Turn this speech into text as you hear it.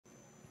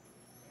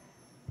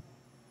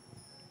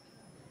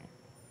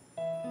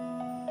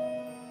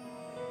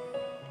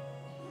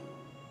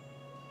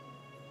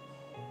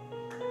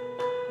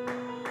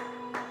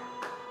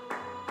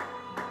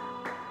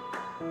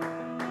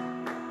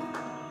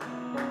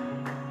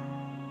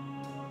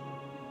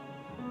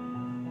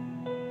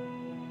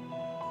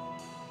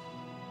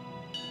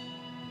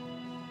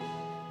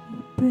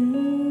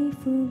pray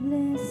for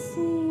blessings,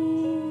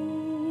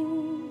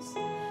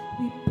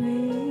 we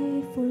pray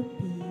for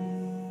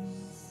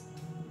peace,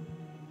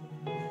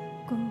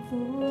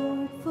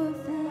 comfort for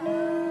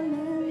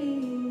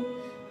family,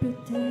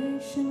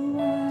 protection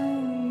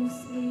while we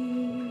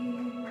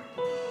sleep.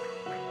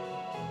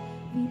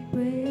 We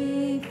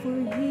pray for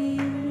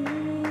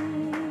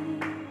healing,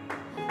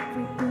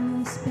 for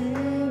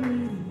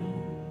prosperity.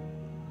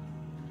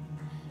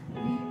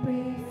 We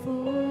pray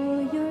for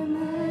your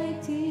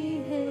mighty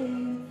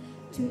hand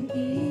to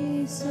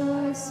ease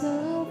our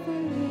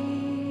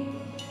suffering.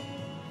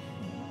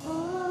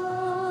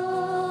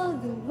 All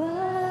the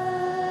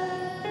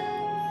while,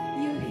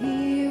 you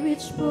hear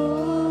each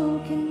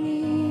broken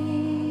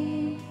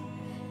need.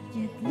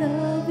 Yet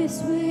love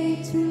is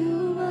way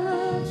too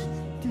much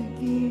to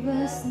give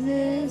us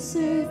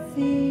lesser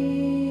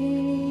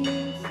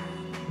things.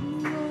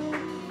 What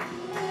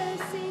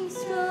blessings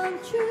come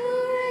through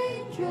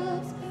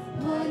raindrops?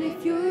 What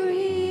if your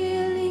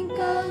healing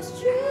comes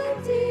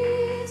through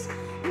tears?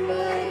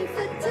 What if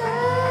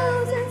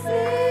 1,000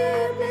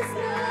 sleepless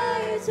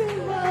nights are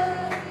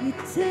what it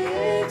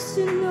takes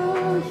to know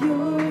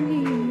you're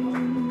near?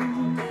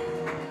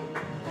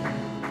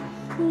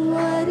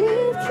 What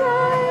if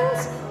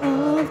trials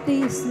of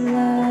this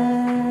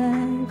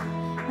life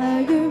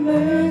are your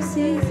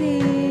mercies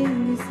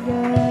in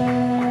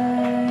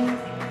disguise?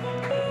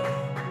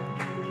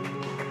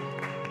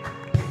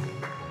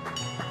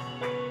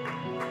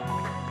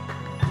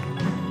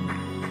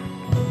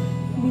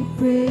 We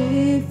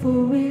pray for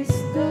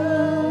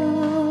wisdom,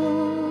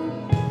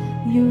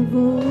 your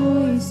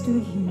voice to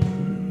hear.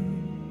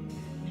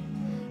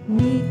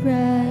 We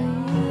cry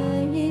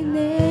in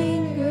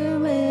anger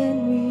when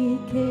we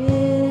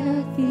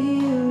cannot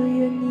feel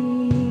your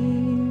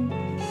near.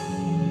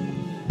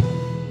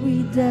 We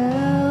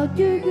doubt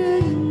your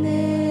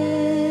goodness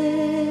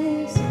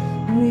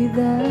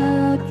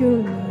without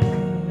your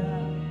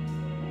love,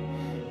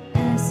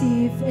 as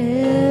if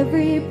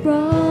every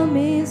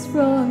promise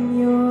from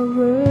your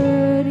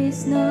word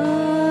is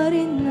not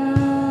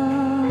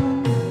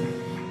enough.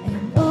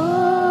 And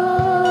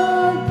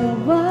all the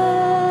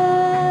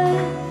while,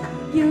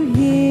 you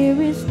hear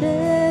us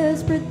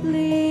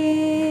desperately,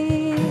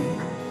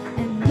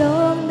 and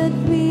long that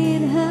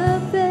we'd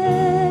have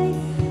faith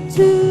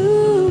to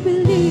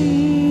believe.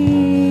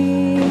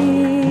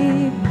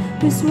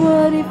 'Cause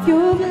what if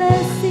your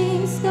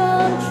blessings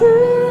come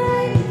true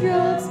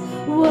raindrops?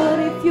 What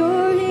if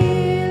your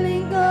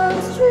healing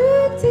comes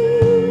through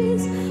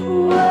tears?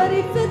 What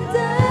if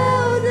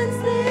 1,000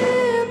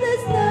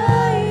 sleepless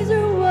nights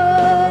are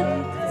what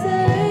it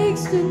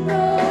takes to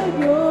know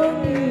you're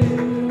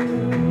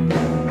near?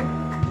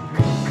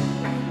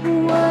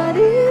 What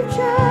if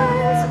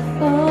trials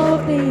of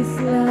this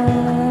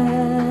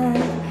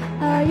life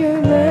are your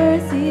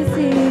mercies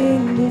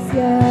in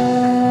disguise?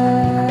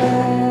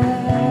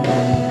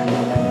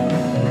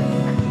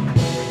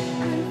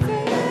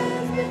 When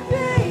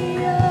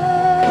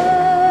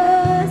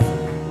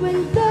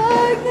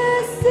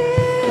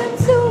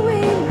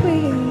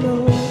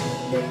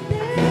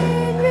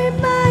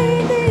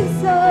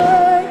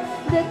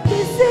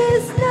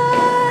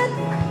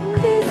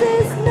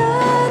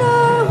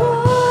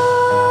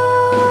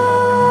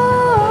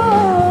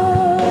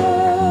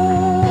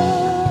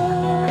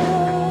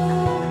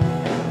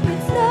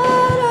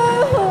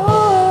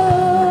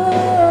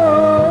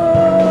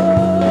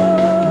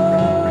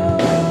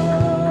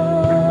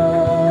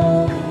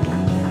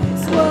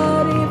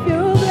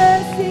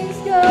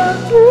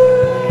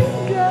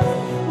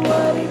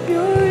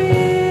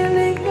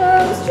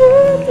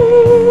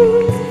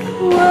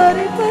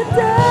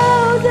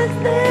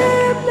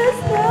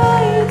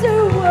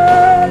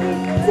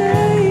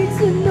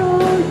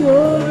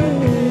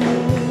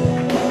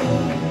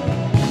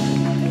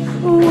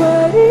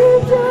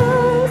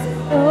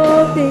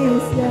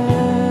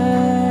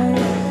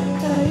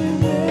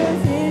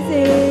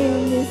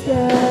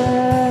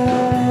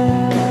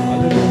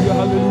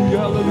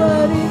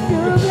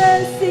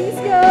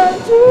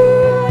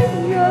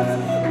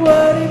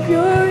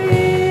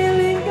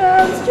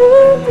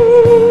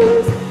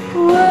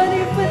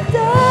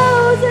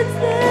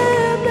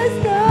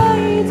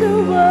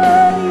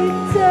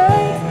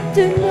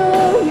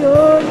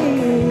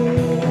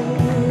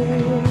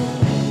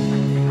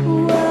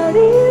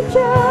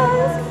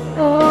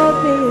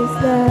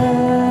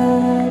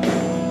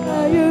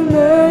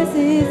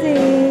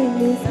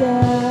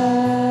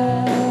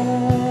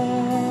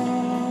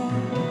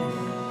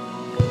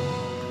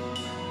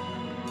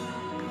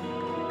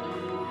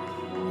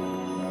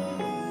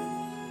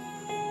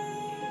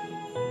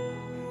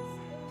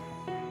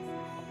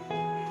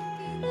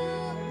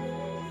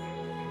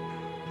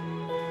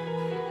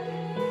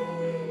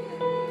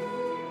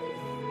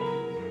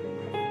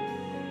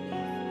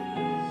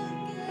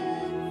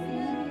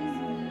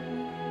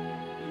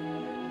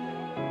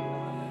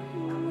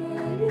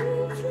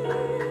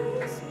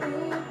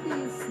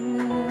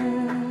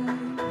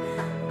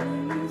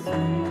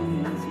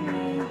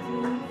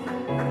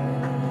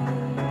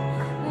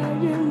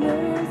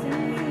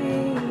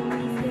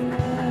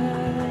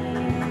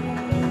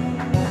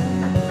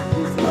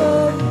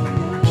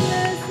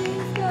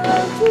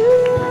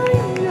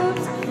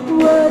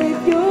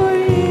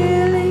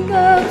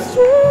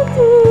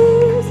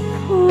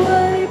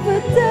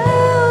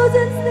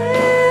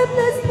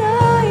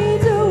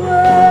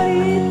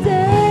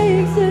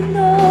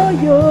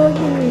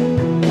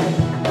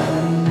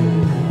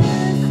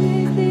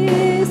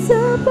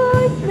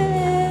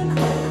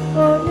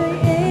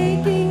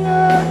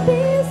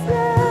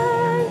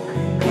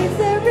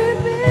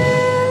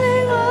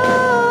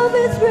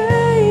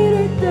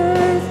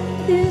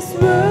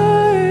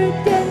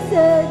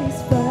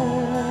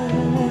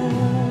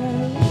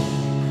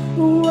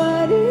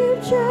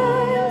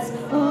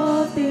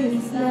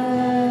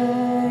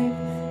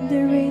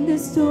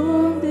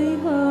storm they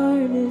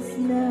harness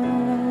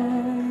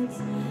nights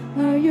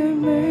are your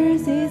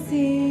mercies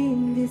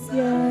in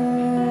disguise.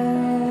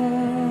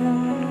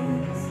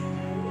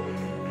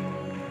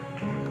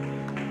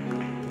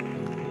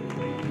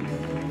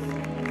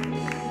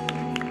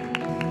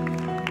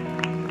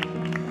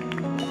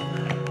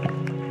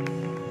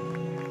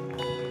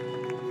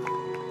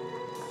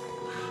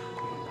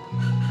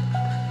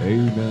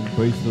 Amen.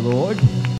 Praise the Lord.